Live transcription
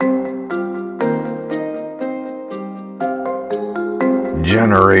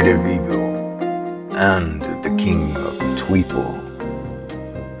Generative Evil and the King of Tweeple.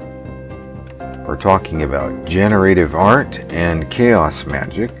 We're talking about generative art and chaos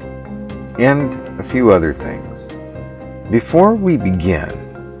magic and a few other things. Before we begin,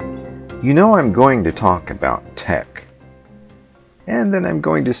 I'm going to talk about tech. And then I'm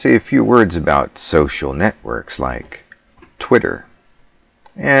going to say a few words about social networks like Twitter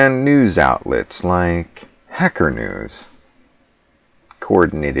and news outlets like Hacker News,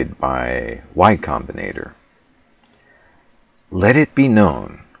 coordinated by Y Combinator. Let it be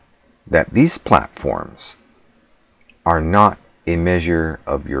known that these platforms are not a measure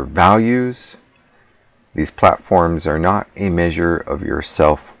of your values. These platforms are not a measure of your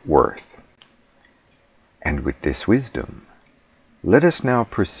self-worth. And with this wisdom, let us now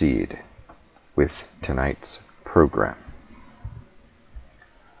proceed with tonight's program.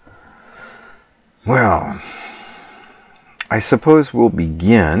 Well, I suppose we'll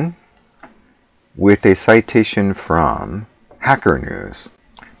begin with a citation from Hacker News.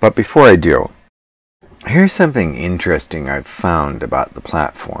 But before I do, here's something interesting I've found about the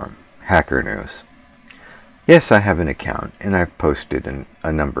platform, Hacker News. Yes, I have an account, and I've posted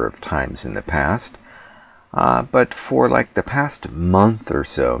a number of times in the past. But for like the past month or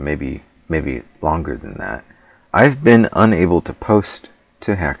so, maybe longer than that, I've been unable to post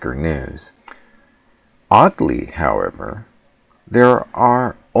to Hacker News. Oddly, however, there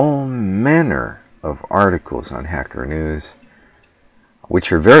are all manner of articles on Hacker News which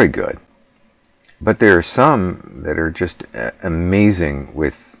are very good, but there are some that are just amazing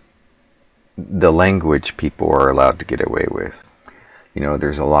with the language people are allowed to get away with.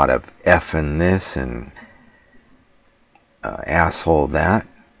 There's a lot of F in this and asshole that.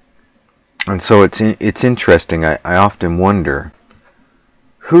 And so it's interesting. I often wonder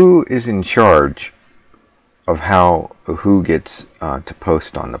who is in charge of who gets to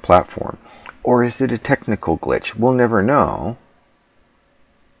post on the platform. Or is it a technical glitch? We'll never know,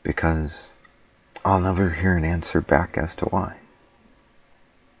 because I'll never hear an answer back as to why.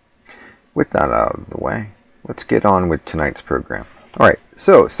 With that out of the way, let's get on with tonight's program. Alright,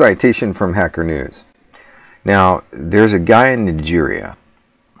 so citation from Hacker News. Now, there's a guy in Nigeria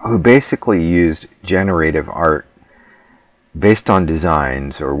who basically used generative art based on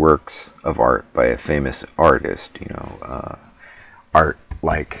designs or works of art by a famous artist, art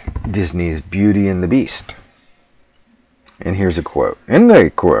like Disney's Beauty and the Beast. And here's a quote. And they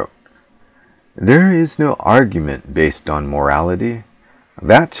quote, "There is no argument based on morality.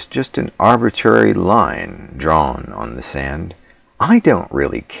 That's just an arbitrary line drawn on the sand. I don't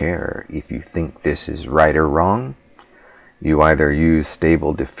really care if you think this is right or wrong. You either use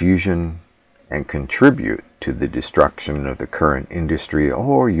stable diffusion and contribute to the destruction of the current industry,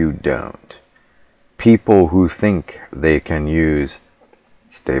 or you don't. People who think they can use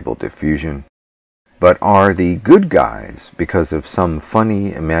stable diffusion but are the good guys because of some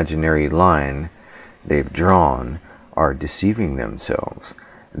funny imaginary line they've drawn are deceiving themselves.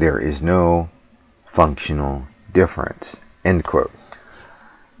 There is no functional difference." End quote.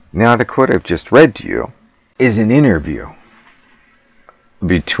 Now, the quote I've just read to you is an interview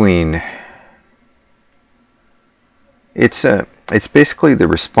between... It's basically the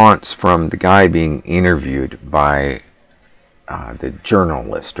response from the guy being interviewed by the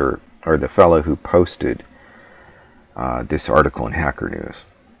journalist or the fellow who posted this article in Hacker News.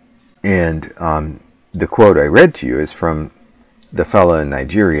 And the quote I read to you is from the fellow in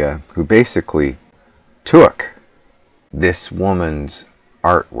Nigeria who basically took this woman's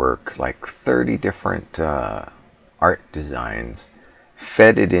artwork, like 30 different art designs,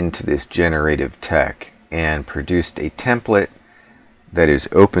 fed it into this generative tech, and produced a template that is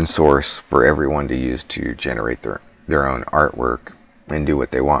open source for everyone to use to generate their own artwork and do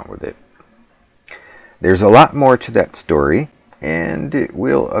what they want with it. There's a lot more to that story, and it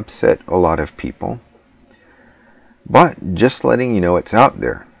will upset a lot of people. But just letting you know it's out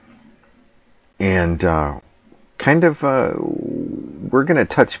there. And we're going to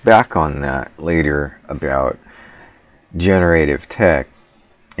touch back on that later about generative tech.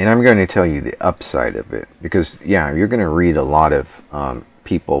 And I'm going to tell you the upside of it. Because, you're going to read a lot of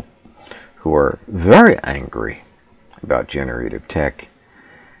people who are very angry about generative tech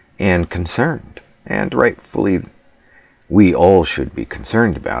and concerned. And rightfully, we all should be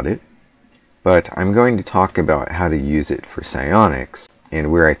concerned about it. But I'm going to talk about how to use it for psionics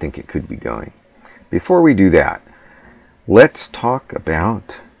and where I think it could be going. Before we do that, let's talk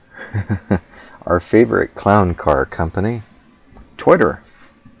about our favorite clown car company, Twitter.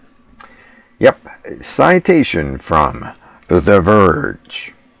 Yep, citation from The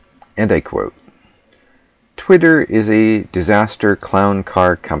Verge. And I quote, Twitter is a disaster clown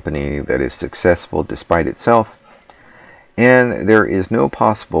car company that is successful despite itself, and there is no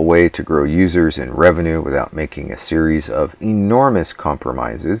possible way to grow users and revenue without making a series of enormous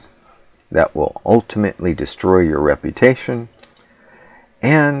compromises that will ultimately destroy your reputation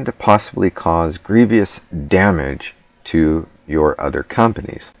and possibly cause grievous damage to your other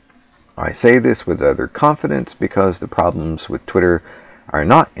companies. I say this with utter confidence because the problems with Twitter are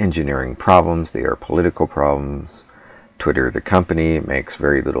not engineering problems, they are political problems. Twitter, the company, makes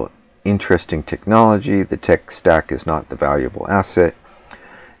very little interesting technology. The tech stack is not the valuable asset.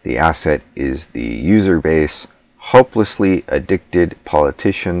 The asset is the user base, hopelessly addicted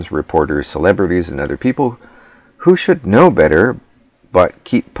politicians, reporters, celebrities, and other people who should know better but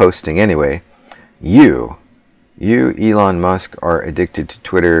keep posting anyway. You, Elon Musk, are addicted to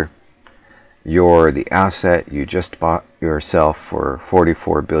Twitter. You're the asset. You just bought yourself for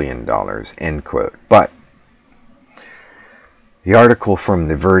 $44 billion, end quote. But the article from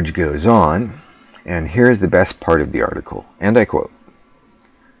The Verge goes on, and here's the best part of the article, and I quote,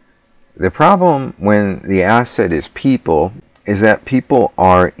 "The problem when the asset is people is that people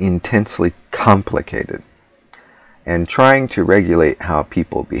are intensely complicated, and trying to regulate how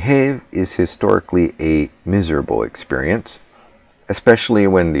people behave is historically a miserable experience, especially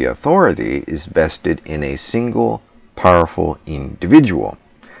when the authority is vested in a single powerful individual.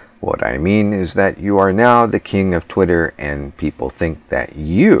 What I mean is that you are now the king of Twitter and people think that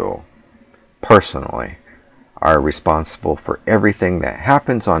you, personally, are responsible for everything that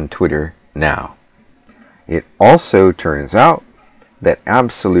happens on Twitter now. It also turns out that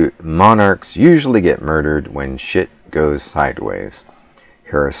absolute monarchs usually get murdered when shit goes sideways.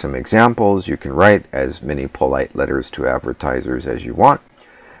 Here are some examples. You can write as many polite letters to advertisers as you want,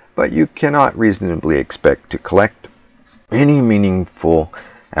 but you cannot reasonably expect to collect any meaningful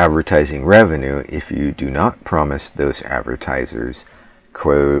advertising revenue if you do not promise those advertisers,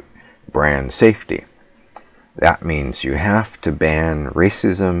 quote, brand safety. That means you have to ban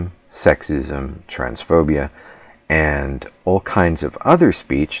racism, sexism, transphobia, and all kinds of other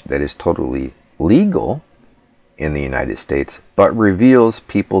speech that is totally legal in the United States, but reveals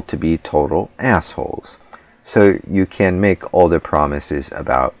people to be total assholes. So you can make all the promises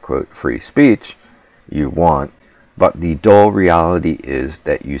about, quote, free speech you want, but the dull reality is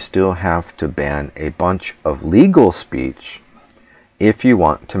that you still have to ban a bunch of legal speech if you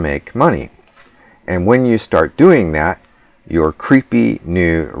want to make money. And when you start doing that, your creepy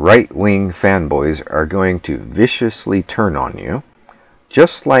new right-wing fanboys are going to viciously turn on you,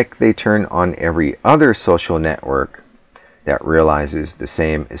 just like they turn on every other social network that realizes the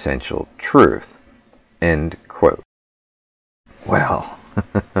same essential truth. End quote. Well,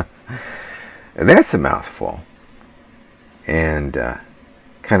 that's a mouthful. And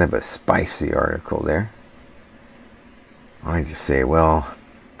kind of a spicy article there. I just say, well,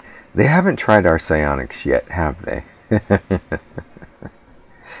 they haven't tried our psionics yet, have they?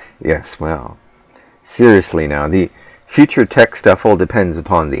 Yes, well, seriously now, the future tech stuff all depends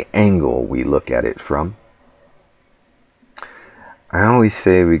upon the angle we look at it from. I always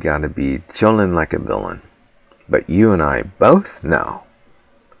say we gotta be chillin' like a villain, but you and I both know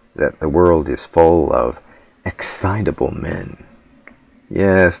that the world is full of excitable men.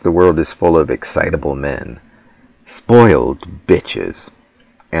 Yes, the world is full of excitable men, spoiled bitches,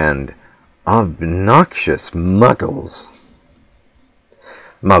 and obnoxious muggles.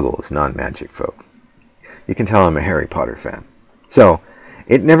 Muggles, non-magic folk. You can tell I'm a Harry Potter fan. So,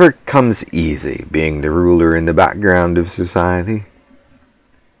 it never comes easy being the ruler in the background of society.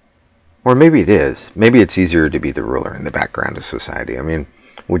 Or maybe it is. Maybe it's easier to be the ruler in the background of society. I mean,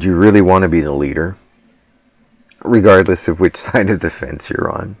 would you really want to be the leader? Regardless of which side of the fence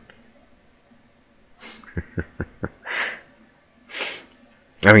you're on.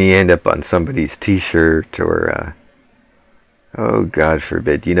 I mean, you end up on somebody's t-shirt or, oh, God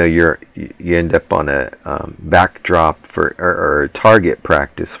forbid, you know, you end up on a backdrop for or target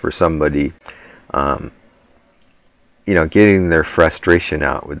practice for somebody, you know, getting their frustration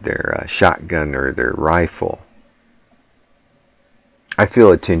out with their shotgun or their rifle. I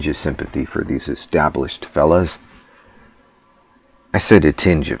feel a tinge of sympathy for these established fellas. I said a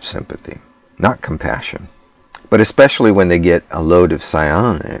tinge of sympathy, not compassion. But especially when they get a load of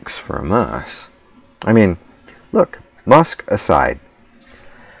psionics from us. I mean, look, Musk aside,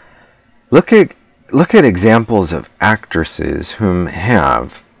 look at examples of actresses whom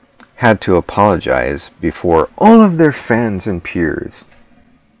have had to apologize before all of their fans and peers.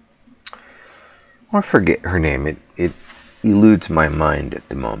 I forget her name. It eludes my mind at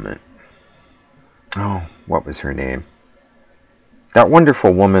the moment. Oh, what was her name? That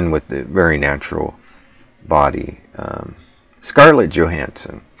wonderful woman with the very natural body. Scarlett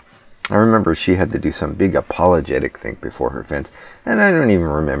Johansson. I remember she had to do some big apologetic thing before her fans, and I don't even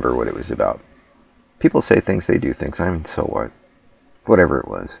remember what it was about. People say things, they do things. I mean, so what? Whatever it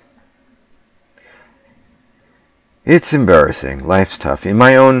was. It's embarrassing. Life's tough. In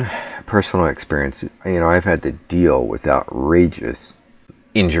my own personal experience, I've had to deal with outrageous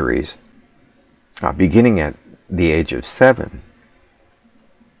injuries, beginning at the age of 7.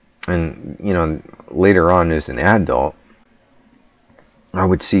 And, later on as an adult, I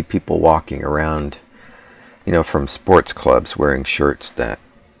would see people walking around, from sports clubs wearing shirts that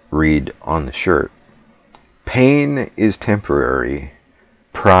read on the shirt, "Pain is temporary,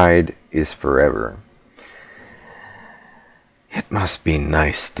 pride is forever." It must be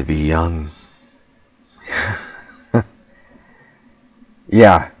nice to be young.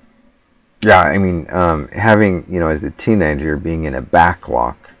 Yeah. Yeah, I mean, having, as a teenager, being in a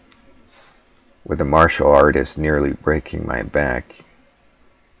backlock with a martial artist nearly breaking my back,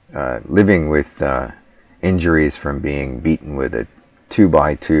 living with injuries from being beaten with a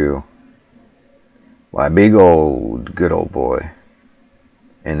 2x2 by a big good old boy.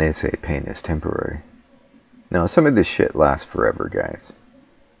 And they say pain is temporary. Now, some of this shit lasts forever, guys.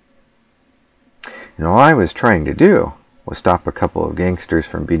 All I was trying to do was stop a couple of gangsters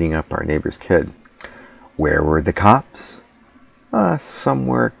from beating up our neighbor's kid. Where were the cops?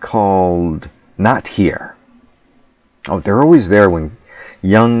 Somewhere called Not Here. Oh, they're always there when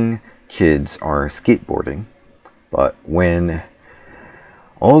young kids are skateboarding. But when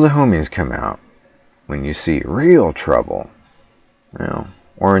all the homies come out, when you see real trouble,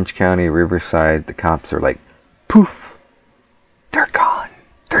 Orange County, Riverside, the cops are like, poof, they're gone.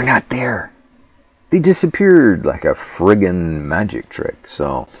 They're not there. They disappeared like a friggin' magic trick.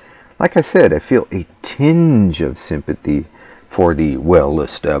 So, like I said, I feel a tinge of sympathy for the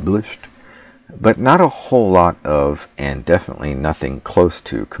well-established, but not a whole lot of, and definitely nothing close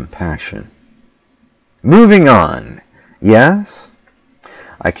to, compassion. Moving on. Yes?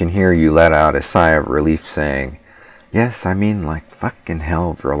 I can hear you let out a sigh of relief saying, "Yes, I mean, like fucking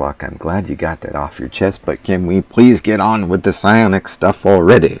hell, Verloc, I'm glad you got that off your chest, but can we please get on with the psionics stuff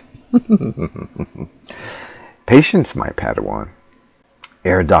already?" Patience, my Padawan.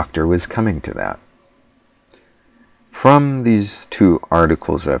 Air Doctor was coming to that. From these 2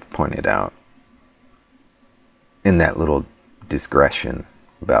 articles I've pointed out, in that little digression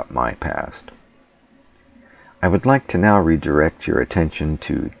about my past, I would like to now redirect your attention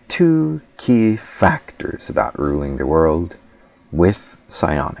to 2 key factors about ruling the world with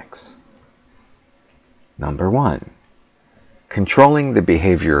psionics. Number 1, controlling the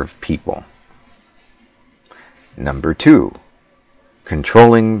behavior of people. Number 2,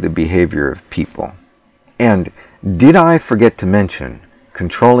 controlling the behavior of people. And did I forget to mention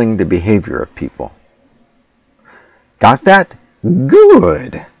controlling the behavior of people? Got that?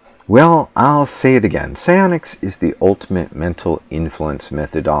 Good! Well, I'll say it again. Psionics is the ultimate mental influence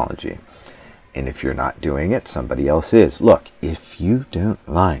methodology. And if you're not doing it, somebody else is. Look, if you don't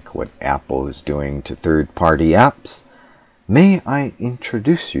like what Apple is doing to third-party apps, may I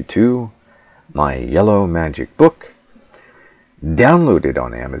introduce you to my yellow magic book, downloaded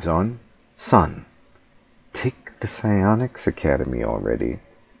on Amazon, Son. Take the Psionics Academy already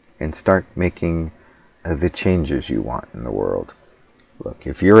and start making the changes you want in the world. Look,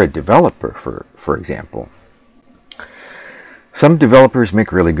 if you're a developer, for example, some developers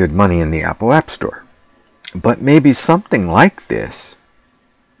make really good money in the Apple App Store. But maybe something like this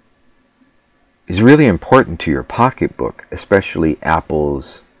is really important to your pocketbook, especially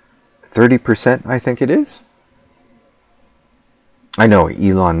Apple's 30%, I think it is. I know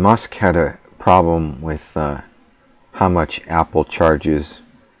Elon Musk had a problem with how much Apple charges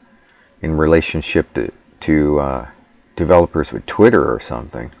in relationship to developers with Twitter or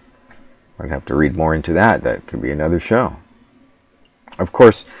something. I'd have to read more into that. That could be another show. Of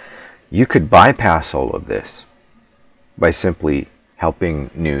course, you could bypass all of this by simply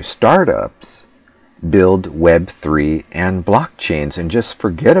helping new startups build Web3 and blockchains and just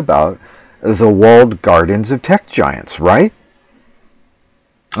forget about the walled gardens of tech giants, right?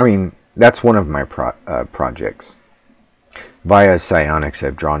 I mean, that's one of my projects. Via psionics,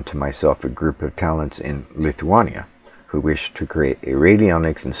 I've drawn to myself a group of talents in Lithuania who wish to create a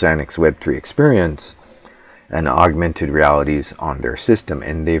radionics and psionics Web3 experience and augmented realities on their system,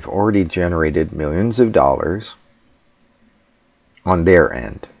 and they've already generated millions of dollars on their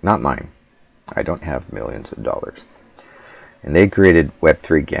end, not mine. I don't have millions of dollars. And they created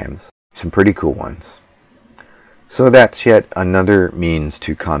Web3 games, some pretty cool ones. So that's yet another means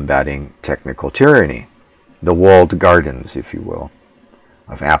to combating technical tyranny, the walled gardens, if you will,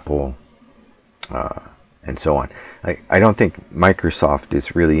 of Apple, and so on. I don't think Microsoft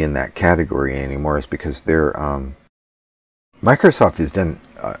is really in that category anymore, is because they're Microsoft has done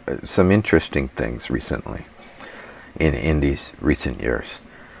some interesting things recently in these recent years,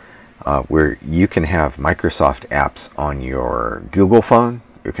 where you can have Microsoft apps on your Google phone,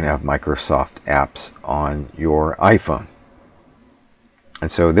 you can have Microsoft apps on your iPhone. And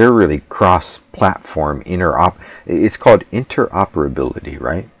so they're really cross-platform it's called interoperability,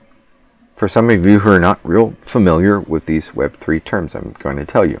 right? For some of you who are not real familiar with these Web3 terms, I'm going to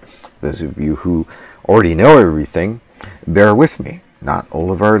tell you. Those of you who already know everything, bear with me. Not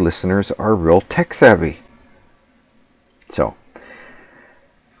all of our listeners are real tech savvy. So,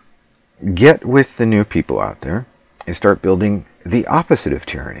 get with the new people out there and start building the opposite of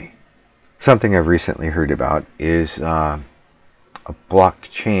tyranny. Something I've recently heard about is a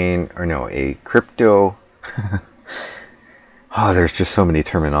blockchain, a crypto. There's just so many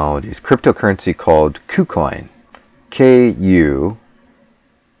terminologies. Cryptocurrency called KuCoin. KuCoin.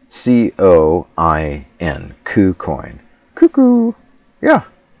 KuCoin. Cuckoo. Yeah,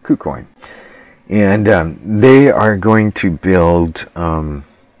 KuCoin. And they are going to build, I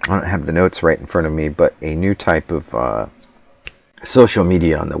don't have the notes right in front of me, but a new type of social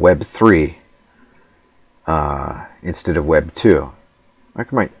media on the Web 3 instead of Web 2. I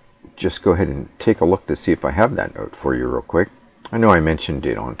might just go ahead and take a look to see if I have that note for you real quick. I know I mentioned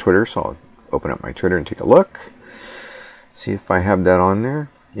it on Twitter, so I'll open up my Twitter and take a look. See if I have that on there.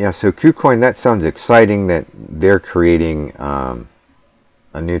 Yeah, so KuCoin, that sounds exciting that they're creating a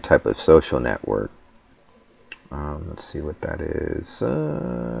new type of social network. Let's see what that is.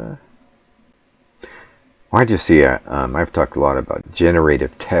 I just see I've talked a lot about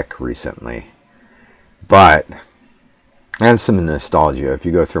generative tech recently, and some nostalgia. If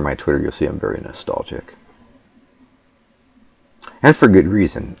you go through my Twitter, you'll see I'm very nostalgic. And for good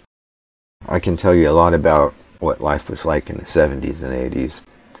reason. I can tell you a lot about what life was like in the 70s and 80s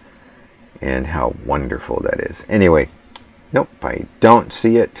and how wonderful that is. Anyway, nope, I don't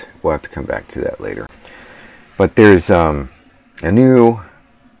see it. We'll have to come back to that later. But there's a new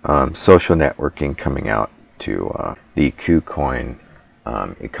social networking coming out to the KuCoin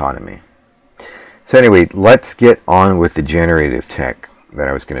economy. So anyway, let's get on with the generative tech that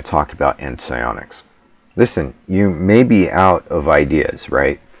I was going to talk about and psionics. Listen, you may be out of ideas,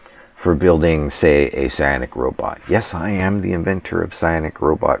 right, for building, say, a psionic robot. Yes, I am the inventor of Psionic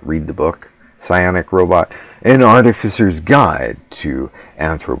Robot. Read the book, Psionic Robot, An Artificer's Guide to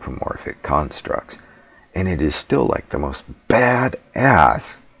Anthropomorphic Constructs. And it is still like the most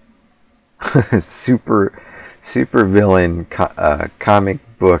badass super villain comic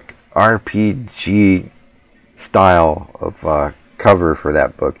book RPG style of cover for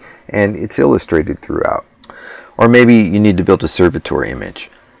that book, and it's illustrated throughout. Or maybe you need to build a servitor image.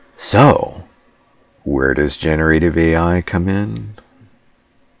 So, where does generative AI come in?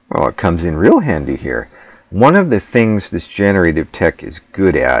 Well, it comes in real handy here. One of the things this generative tech is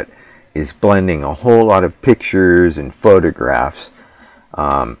good at is blending a whole lot of pictures and photographs.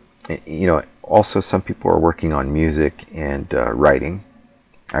 Also some people are working on music and writing.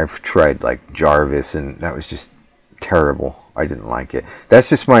 I've tried like Jarvis, and that was just terrible. I didn't like it. That's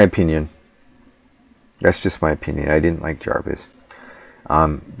just my opinion. I didn't like Jarvis.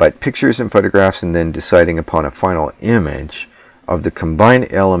 But pictures and photographs, and then deciding upon a final image of the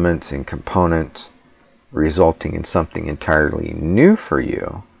combined elements and components, resulting in something entirely new for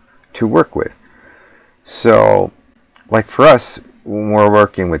you to work with. So, like for us, when we're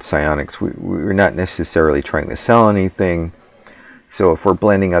working with psionics, we're not necessarily trying to sell anything. So if we're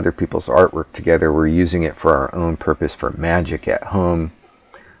blending other people's artwork together, we're using it for our own purpose, for magic at home.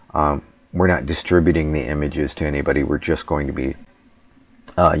 We're not distributing the images to anybody. We're just going to be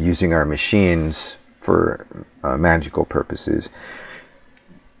using our machines for magical purposes.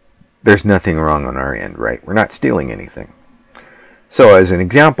 There's nothing wrong on our end, right? We're not stealing anything. So as an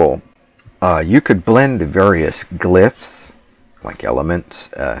example, you could blend the various glyphs, like elements,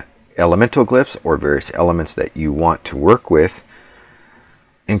 elemental glyphs, or various elements that you want to work with,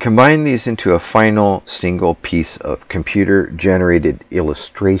 and combine these into a final single piece of computer-generated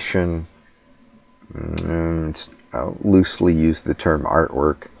illustration. I'll loosely use the term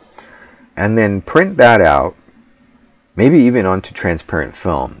artwork. And then print that out, maybe even onto transparent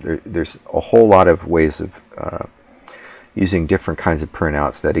film. There's a whole lot of ways of using different kinds of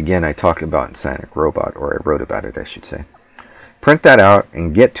printouts that, again, I talked about in Psionic Robot, or I wrote about it, I should say. Print that out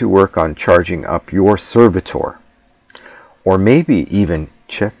and get to work on charging up your servitor. Or maybe even,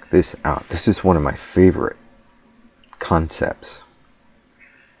 check this out. This is one of my favorite concepts.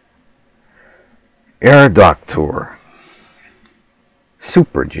 Air Doctor.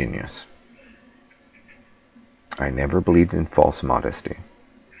 Super genius. I never believed in false modesty.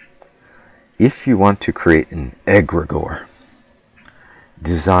 If you want to create an egregore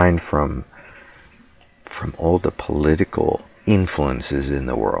designed from all the political influences in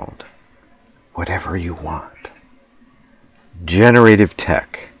the world, whatever you want, generative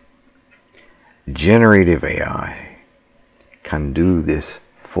tech, generative AI can do this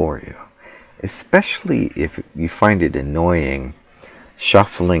for you. Especially if you find it annoying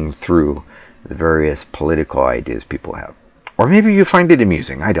shuffling through the various political ideas people have. Or maybe you find it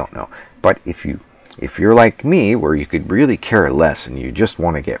amusing, I don't know. But if you're like me, where you could really care less and you just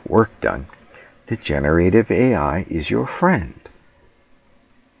want to get work done, the generative AI is your friend.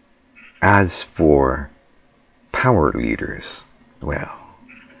 As for power leaders, well,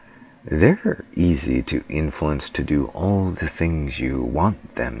 they're easy to influence to do all the things you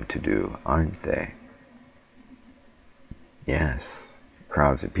want them to do, aren't they? Yes,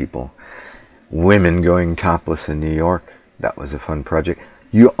 crowds of people. Women going topless in New York. That was a fun project.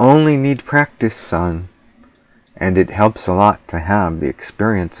 You only need practice, son. And it helps a lot to have the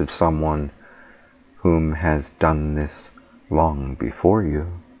experience of someone whom has done this long before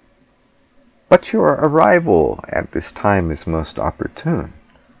you. But your arrival at this time is most opportune.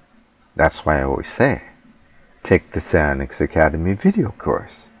 That's why I always say, take the Sanix Academy video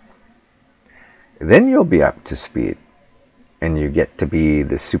course. Then you'll be up to speed, and you get to be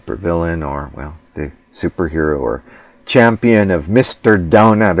the supervillain, or, well, the superhero, or champion of Mr.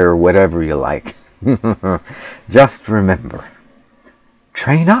 Donut, or whatever you like. Just remember,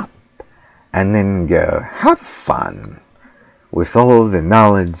 train up, and then go have fun with all the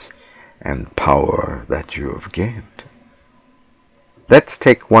knowledge and power that you have gained. Let's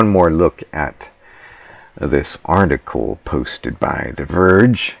take one more look at this article posted by The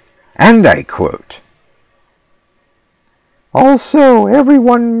Verge, and I quote, "Also,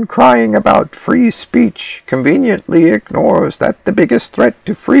 everyone crying about free speech conveniently ignores that the biggest threat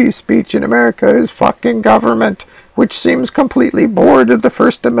to free speech in America is fucking government, which seems completely bored of the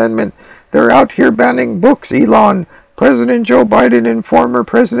First Amendment. They're out here banning books, Elon. President Joe Biden and former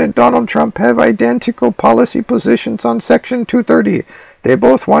President Donald Trump have identical policy positions on Section 230. They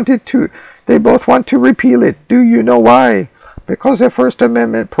both want to repeal it. Do you know why? Because the First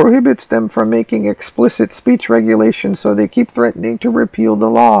Amendment prohibits them from making explicit speech regulations, so they keep threatening to repeal the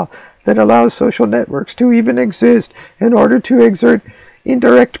law that allows social networks to even exist in order to exert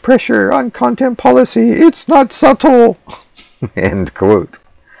indirect pressure on content policy. It's not subtle." End quote.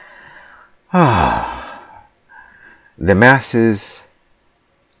 The masses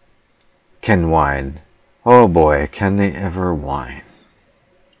can whine. Oh boy, can they ever whine.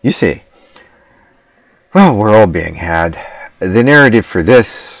 You see, well, we're all being had. The narrative for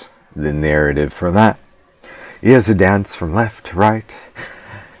this, the narrative for that, is a dance from left to right.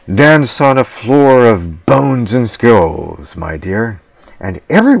 Dance on a floor of bones and skulls, my dear. And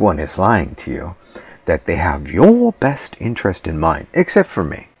everyone is lying to you that they have your best interest in mind, except for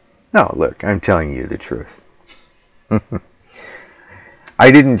me. No, look, I'm telling you the truth. I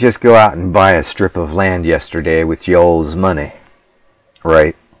didn't just go out and buy a strip of land yesterday with y'all's money,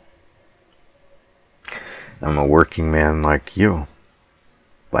 right? I'm a working man like you,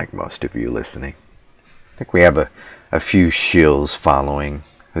 like most of you listening. I think we have a few shills following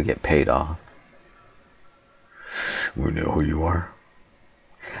who get paid off. We know who you are.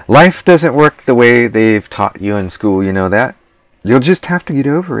 Life doesn't work the way they've taught you in school, you know that? You'll just have to get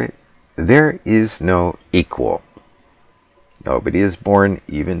over it. There is no equal. Nobody is born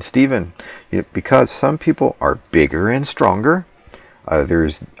even Steven, because some people are bigger and stronger,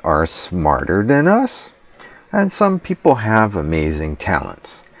 others are smarter than us, and some people have amazing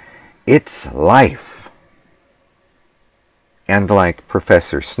talents. It's life. And like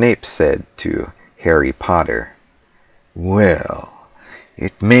Professor Snape said to Harry Potter, well,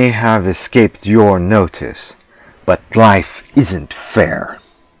 it may have escaped your notice, but life isn't fair.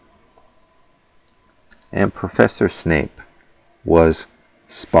 And Professor Snape was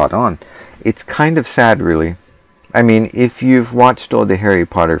spot on. It's kind of sad, really. I mean, if you've watched all the Harry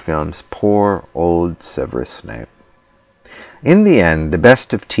Potter films, poor old Severus Snape. In the end, the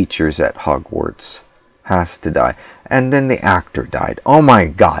best of teachers at Hogwarts has to die. And then the actor died. Oh my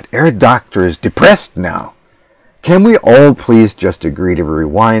God, our doctor is depressed now. Can we all please just agree to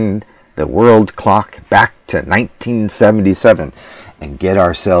rewind the world clock back to 1977 and get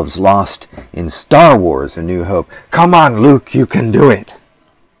ourselves lost in Star Wars: A New Hope? Come on, Luke, you can do it.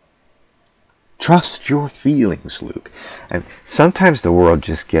 Trust your feelings, Luke. And sometimes the world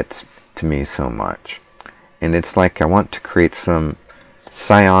just gets to me so much. And it's like I want to create some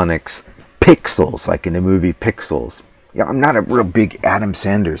psionics pixels, like in the movie Pixels. Yeah, I'm not a real big Adam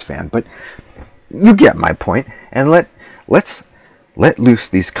Sanders fan, but You get my point. And let's let loose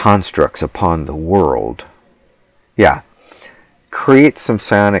these constructs upon the world. Yeah. Create some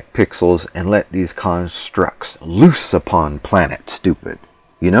psionic pixels and let these constructs loose upon planet stupid.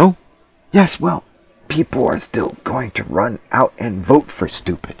 You know? Yes, well, people are still going to run out and vote for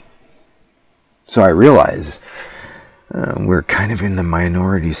stupid. So I realize we're kind of in the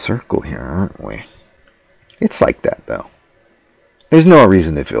minority circle here, aren't we? It's like that, though. There's no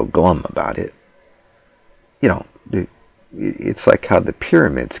reason to feel glum about it. You know, it's like how the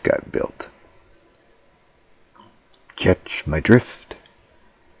pyramids got built. Catch my drift.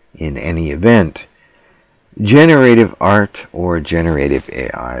 In any event, generative art or generative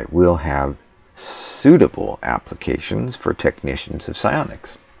AI will have suitable applications for technicians of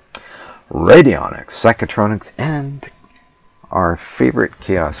psionics, radionics, psychotronics, and our favorite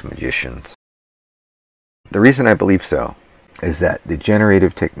chaos magicians. The reason I believe so is that the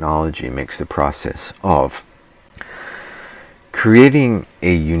generative technology makes the process of creating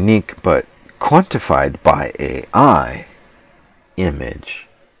a unique but quantified by AI image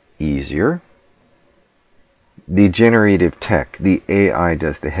easier. The generative tech, the AI,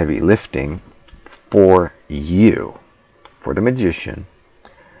 does the heavy lifting for you, for the magician,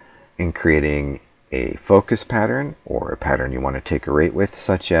 in creating a focus pattern or a pattern you want to take a rate with,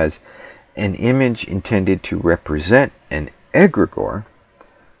 such as an image intended to represent an egregore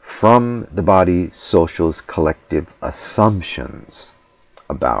from the body social's collective assumptions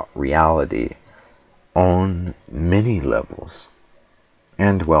about reality on many levels.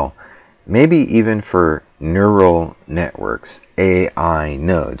 And, well, maybe even for neural networks, AI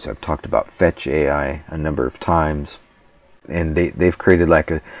nodes. I've talked about Fetch AI a number of times, and they've created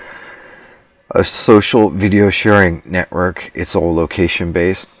like a social video sharing network. It's all location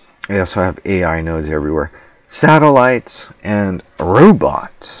based. They also have AI nodes everywhere. Satellites and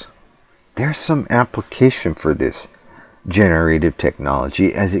robots. There's some application for this generative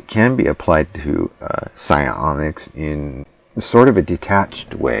technology, as it can be applied to psionics in sort of a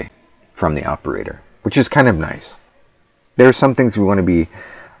detached way from the operator, which is kind of nice. There are some things we want to be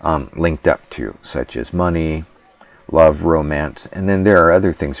linked up to, such as money, love, romance, and then there are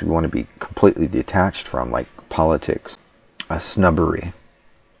other things we want to be completely detached from, like politics, snubbery.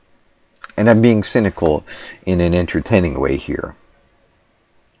 And I'm being cynical in an entertaining way here.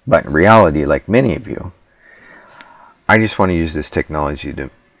 But in reality, like many of you, I just want to use this technology to,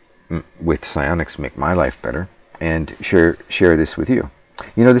 with psionics, make my life better and share this with you.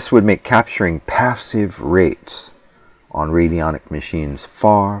 You know, this would make capturing passive rates on radionic machines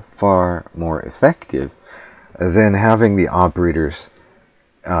far, far more effective than having the operator's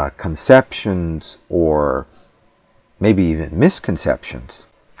conceptions or maybe even misconceptions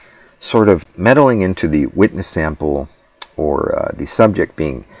sort of meddling into the witness sample or the subject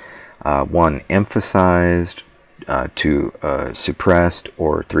being one, emphasized, two, suppressed,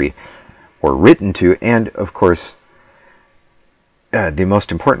 or three, or written to, and of course the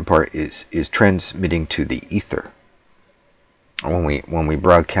most important part is transmitting to the ether when we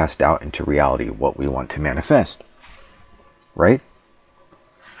broadcast out into reality what we want to manifest, right?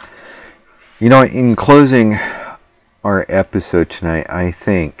 You know, in closing our episode tonight, I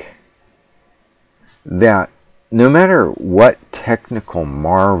think that no matter what technical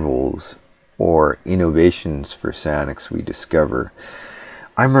marvels or innovations for psionics we discover,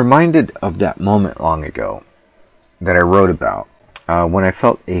 I'm reminded of that moment long ago that I wrote about when I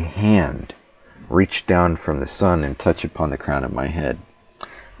felt a hand reach down from the sun and touch upon the crown of my head. I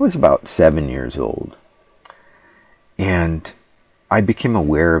was about 7 years old, and I became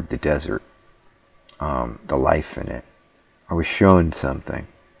aware of the desert, the life in it. I was shown something.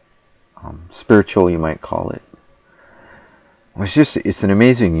 Spiritual, you might call it. It's an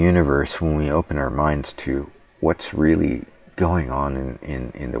amazing universe when we open our minds to what's really going on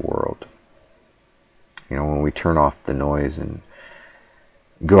in the world. You know, when we turn off the noise and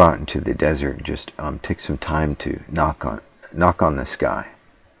go out into the desert and just take some time to knock on the sky.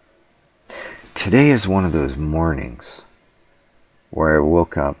 Today is one of those mornings where I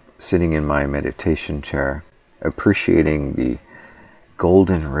woke up sitting in my meditation chair, appreciating the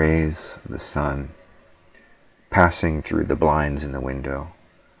golden rays of the sun passing through the blinds in the window,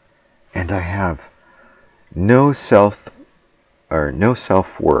 and I have no self-worth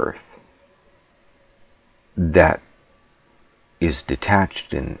that is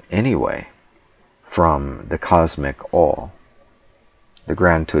detached in any way from the cosmic all, the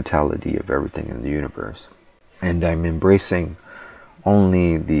grand totality of everything in the universe. And I'm embracing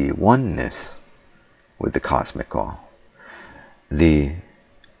only the oneness with the cosmic all, the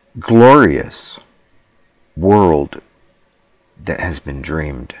glorious world that has been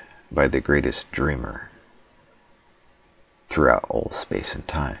dreamed by the greatest dreamer throughout all space and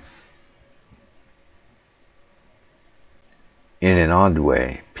time. In an odd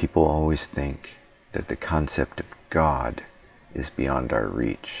way, people always think that the concept of God is beyond our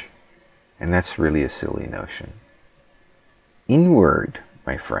reach, and that's really a silly notion. Inward,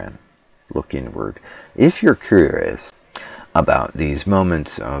 my friend, look inward. If you're curious about these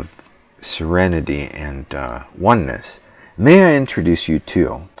moments of serenity and oneness, may I introduce you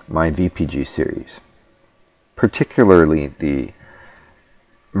to my VPG series, particularly the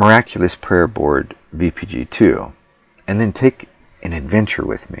Miraculous Prayer Board VPG-2, and then take an adventure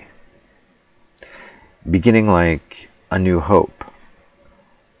with me. Beginning like A New Hope,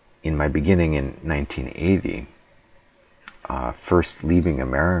 in my beginning in 1980, first leaving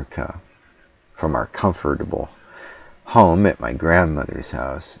America from our comfortable home at my grandmother's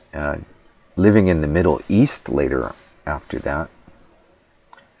house, living in the Middle East later after that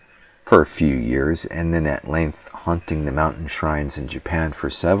for a few years, and then at length haunting the mountain shrines in Japan for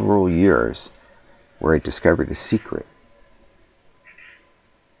several years, where I discovered a secret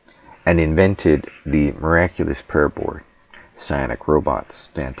and invented the Miraculous Prayer Board, psionic robots,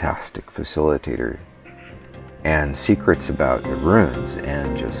 fantastic facilitator, and secrets about the runes,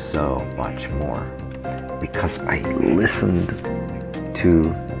 and just so much more. Because I listened to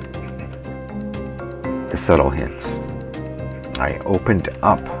the subtle hints. I opened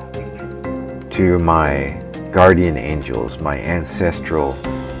up to my guardian angels, my ancestral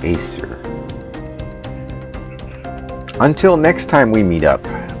Aesir. Until next time we meet up,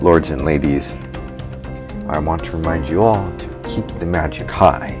 lords and ladies, I want to remind you all to keep the magic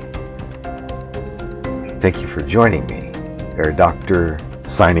high. Thank you for joining me. Air Doctor,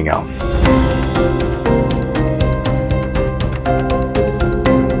 signing out.